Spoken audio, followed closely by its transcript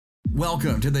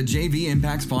Welcome to the JV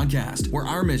Impacts Podcast, where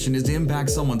our mission is to impact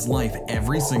someone's life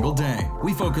every single day.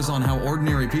 We focus on how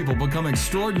ordinary people become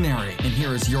extraordinary. And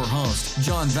here is your host,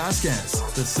 John Vasquez,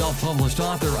 the self-published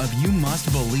author of You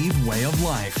Must Believe Way of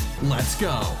Life. Let's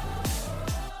go.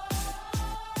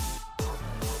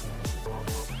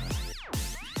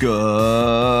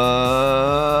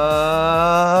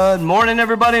 Good morning,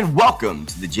 everybody, and welcome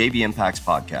to the JV Impacts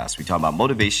Podcast. We talk about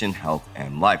motivation, health,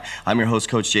 and life. I'm your host,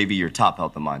 Coach JV, your top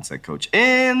health and mindset coach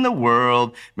in the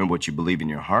world. Remember, what you believe in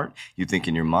your heart, you think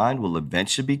in your mind, will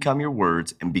eventually become your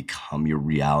words and become your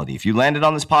reality. If you landed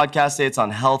on this podcast today, it's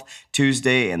on Health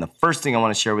Tuesday, and the first thing I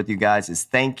want to share with you guys is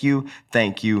thank you,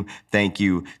 thank you, thank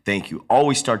you, thank you.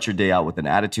 Always start your day out with an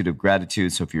attitude of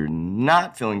gratitude. So if you're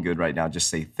not feeling good right now, just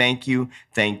say thank you,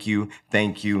 thank you,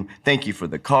 thank you, thank you for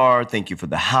the car, thank you for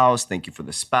the house, thank you for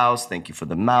the spouse, thank you for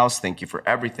the mouse, thank you for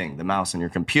everything, the mouse on your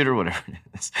computer, whatever it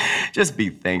is. Just be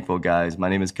thankful, guys. My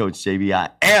name is Coach JV. I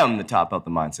am the top health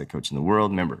and mindset coach in the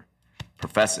world. Remember,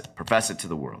 profess it to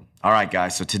the world. All right,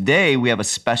 guys. So today we have a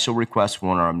special request from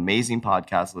one of our amazing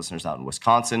podcast listeners out in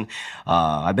Wisconsin.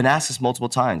 I've been asked this multiple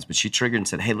times, but she triggered and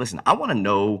said, hey, listen, I want to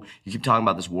know, you keep talking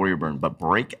about this Warrior Burn, but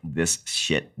break this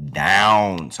shit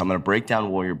down. So I'm going to break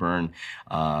down Warrior Burn,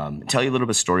 tell you a little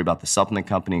bit of story about the supplement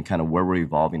company and kind of where we're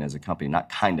evolving as a company. Not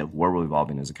kind of, where we're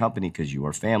evolving as a company, because you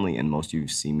are family and most of you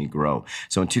see me grow.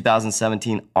 So in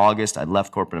 2017, August, I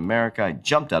left corporate America. I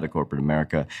jumped out of corporate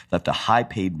America, left a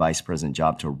high-paid vice president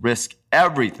job to risk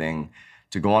everything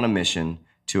to go on a mission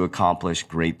to accomplish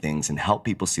great things and help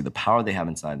people see the power they have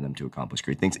inside them to accomplish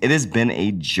great things. It has been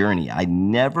a journey. I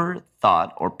never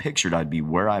thought or pictured I'd be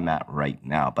where I'm at right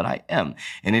now, but I am.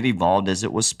 And it evolved as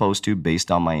it was supposed to,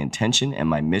 based on my intention and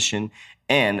my mission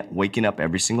and waking up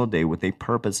every single day with a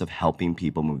purpose of helping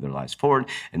people move their lives forward.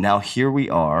 And now here we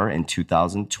are in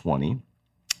 2020.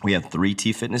 We have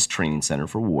 3T Fitness Training Center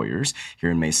for Warriors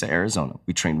here in Mesa, Arizona.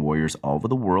 We train warriors all over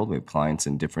the world. We have clients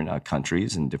in different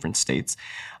countries and different states.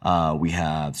 So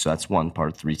that's one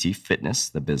part, 3T Fitness,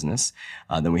 the business.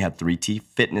 Then we have 3T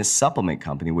Fitness Supplement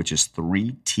Company, which is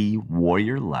 3T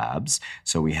Warrior Labs.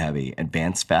 So we have a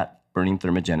advanced fat burning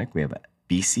thermogenic. We have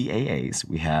BCAAs,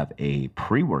 we have a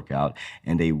pre-workout,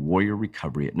 and a warrior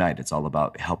recovery at night. It's all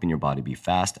about helping your body be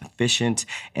fast, efficient,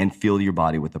 and fuel your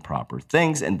body with the proper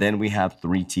things. And then we have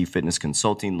 3T Fitness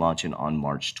Consulting launching on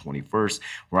March 21st,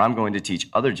 where I'm going to teach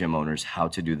other gym owners how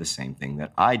to do the same thing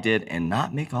that I did and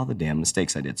not make all the damn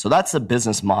mistakes I did. So that's the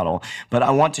business model. But I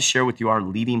want to share with you our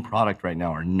leading product right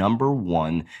now, our number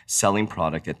one selling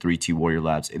product at 3T Warrior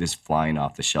Labs. It is flying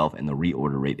off the shelf, and the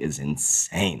reorder rate is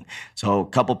insane. So a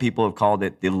couple people have called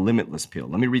it the Limitless Pill.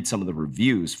 Let me read some of the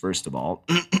reviews, first of all,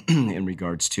 in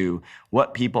regards to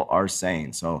what people are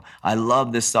saying. So I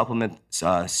love this supplement.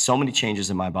 So many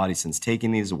changes in my body since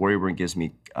taking these. The Warrior Burn gives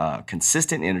me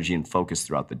consistent energy and focus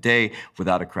throughout the day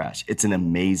without a crash. It's an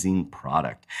amazing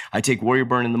product. I take Warrior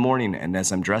Burn in the morning, and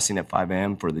as I'm dressing at 5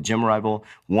 a.m. for the gym arrival,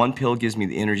 one pill gives me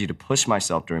the energy to push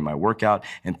myself during my workout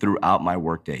and throughout my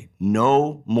workday.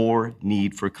 No more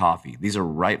need for coffee. These are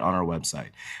right on our website.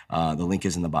 The link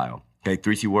is in the bio. Okay,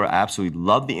 3T Warrior, I absolutely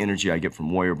love the energy I get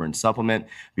from Warrior Burn Supplement.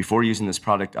 Before using this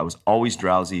product, I was always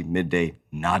drowsy midday,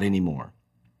 not anymore.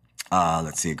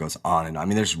 Let's see, it goes on and on. I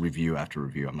mean, there's review after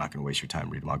review. I'm not going to waste your time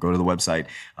reading them. I'll go to the website,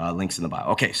 links in the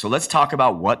bio. Okay, so let's talk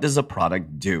about what does the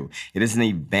product do. It is an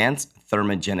advanced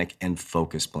thermogenic and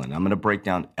focus blend. I'm going to break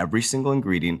down every single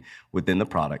ingredient within the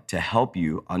product to help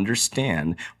you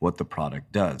understand what the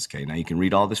product does. Okay, now you can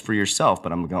read all this for yourself,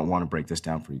 but I'm going to want to break this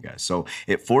down for you guys. So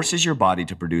it forces your body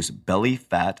to produce belly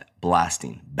fat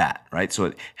blasting, BAT, right? So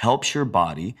it helps your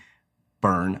body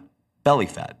burn belly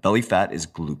fat. Belly fat is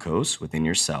glucose within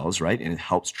your cells, right? And it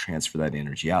helps transfer that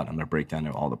energy out. I'm going to break down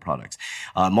all the products.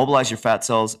 Mobilize your fat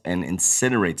cells and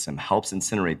incinerates them, helps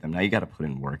incinerate them. Now you got to put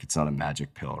in work. It's not a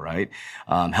magic pill, right?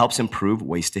 Helps improve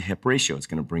waist to hip ratio. It's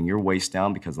going to bring your waist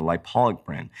down because of the lipolic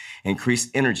brand. Increased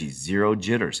energy, zero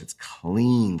jitters. It's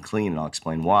clean, and I'll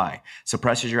explain why.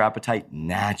 Suppresses your appetite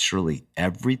naturally.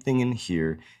 Everything in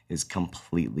here is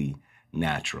completely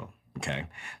natural, okay?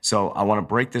 So I want to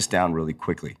break this down really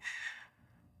quickly.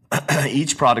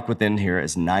 Each product within here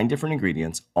is 9 different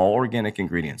ingredients, all organic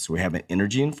ingredients. So we have an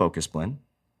energy and focus blend.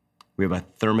 We have a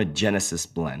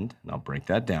thermogenesis blend, and I'll break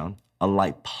that down. A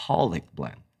lipolic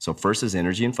blend. So first is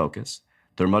energy and focus.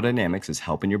 Thermodynamics is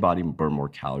helping your body burn more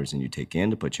calories than you take in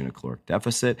to put you in a caloric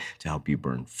deficit to help you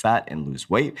burn fat and lose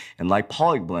weight. And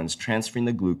lipolic blends transferring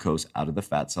the glucose out of the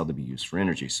fat cell to be used for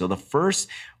energy. So the first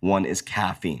one is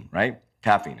caffeine, right?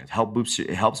 Caffeine. It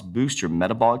helps boost your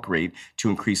metabolic rate to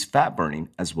increase fat burning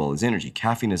as well as energy.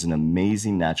 Caffeine is an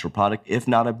amazing natural product. If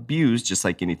not abused, just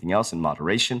like anything else in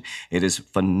moderation, it is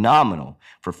phenomenal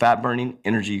for fat burning,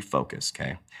 energy, focus,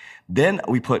 okay? Then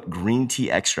we put green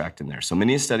tea extract in there. So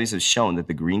many studies have shown that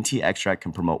the green tea extract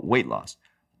can promote weight loss,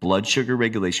 blood sugar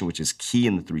regulation, which is key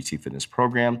in the 3T Fitness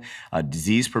program,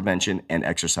 disease prevention, and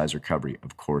exercise recovery.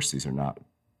 Of course, these are not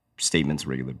statements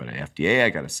regulated by the FDA. I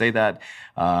got to say that.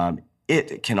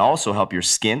 It can also help your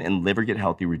skin and liver get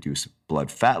healthy, reduce blood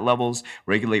fat levels,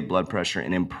 regulate blood pressure,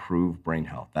 and improve brain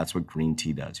health. That's what green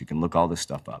tea does. You can look all this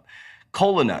stuff up.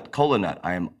 Cola nut.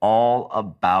 I am all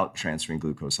about transferring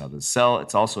glucose out of the cell.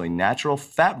 It's also a natural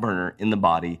fat burner in the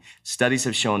body. Studies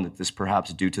have shown that this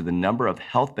perhaps due to the number of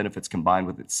health benefits combined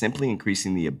with it simply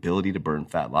increasing the ability to burn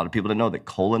fat. A lot of people don't know that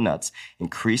cola nuts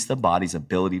increase the body's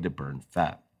ability to burn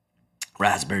fat.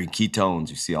 Raspberry ketones,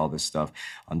 you see all this stuff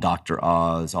on Dr.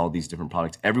 Oz, all these different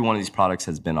products. Every one of these products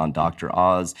has been on Dr.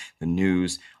 Oz, the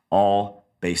news, all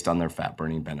based on their fat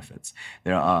burning benefits.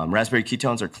 Raspberry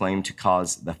ketones are claimed to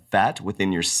cause the fat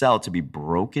within your cell to be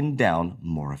broken down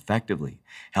more effectively,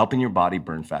 helping your body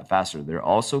burn fat faster. They're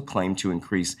also claimed to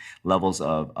increase levels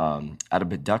of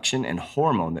adipocin and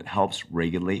hormone that helps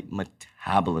regulate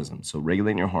metabolism. So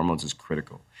regulating your hormones is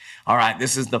critical. All right,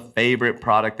 this is the favorite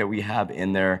product that we have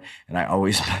in there, and I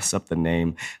always mess up the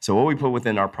name. So what we put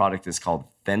within our product is called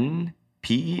Penpentyleth,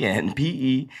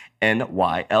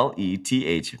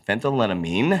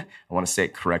 phenethylamine. I want to say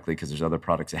it correctly because there's other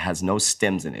products. It has no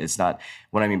stems in it. It's not,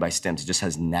 what I mean by stems, it just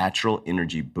has natural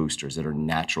energy boosters that are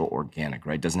natural organic,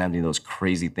 right? It doesn't have any of those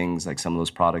crazy things like some of those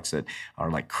products that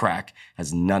are like crack.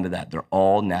 Has none of that. They're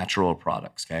all natural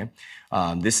products, okay?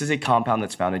 This is a compound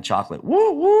that's found in chocolate.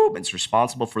 Woo, woo! It's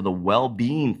responsible for the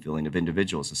well-being feeling of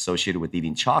individuals associated with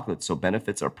eating chocolate. So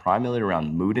benefits are primarily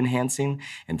around mood enhancing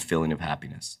and feeling of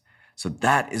happiness. So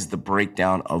that is the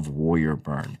breakdown of Warrior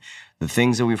Burn. The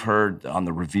things that we've heard on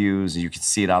the reviews, you can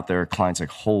see it out there. Clients like,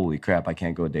 holy crap, I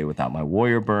can't go a day without my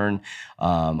Warrior Burn.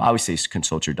 I always say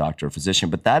consult your doctor or physician,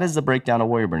 but that is the breakdown of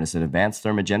Warrior Burn. It's an advanced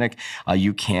thermogenic.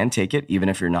 You can take it even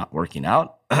if you're not working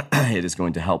out. It is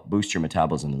going to help boost your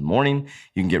metabolism in the morning.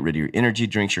 You can get rid of your energy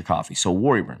drinks, your coffee. So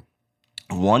Warrior Burn,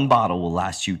 one bottle will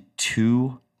last you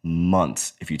 2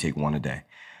 months if you take one a day.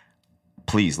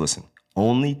 Please listen.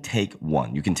 Only take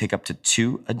one. You can take up to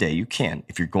 2 a day. You can.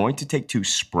 If you're going to take 2,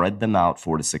 spread them out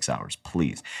 4 to 6 hours,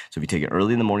 please. So if you take it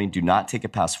early in the morning, do not take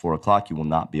it past 4 o'clock. You will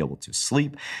not be able to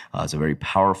sleep. It's a very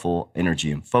powerful energy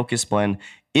and focus blend.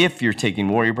 If you're taking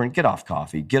Warrior Burn, get off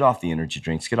coffee, get off the energy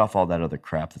drinks, get off all that other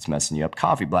crap that's messing you up.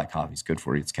 Coffee, black coffee is good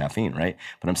for you. It's caffeine, right?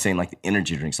 But I'm saying like the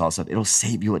energy drinks, all that stuff, it'll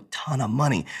save you a ton of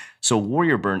money. So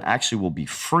Warrior Burn actually will be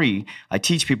free. I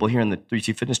teach people here in the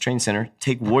 3T Fitness Training Center,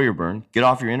 take Warrior Burn, get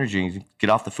off your energy, get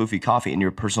off the foofy coffee, and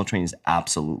your personal training is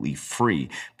absolutely free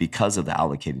because of the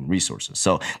allocating resources.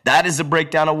 So that is a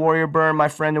breakdown of Warrior Burn, my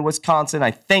friend in Wisconsin.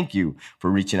 I thank you for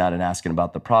reaching out and asking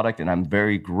about the product, and I'm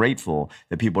very grateful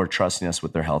that people are trusting us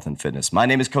with their health and fitness. My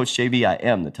name is Coach JV. I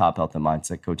am the top health and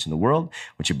mindset coach in the world.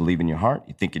 What you believe in your heart,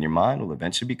 you think in your mind, will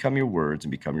eventually become your words and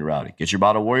become your reality. Get your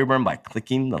bottle of Warrior Burn by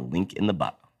clicking the link in the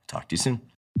bio. Talk to you soon.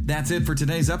 That's it for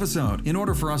today's episode. In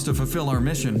order for us to fulfill our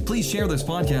mission, please share this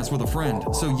podcast with a friend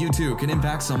so you too can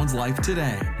impact someone's life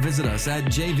today. Visit us at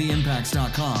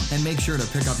jvimpacts.com and make sure to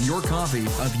pick up your copy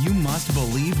of You Must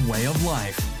Believe Way of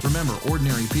Life. Remember,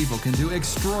 ordinary people can do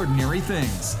extraordinary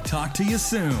things. Talk to you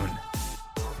soon.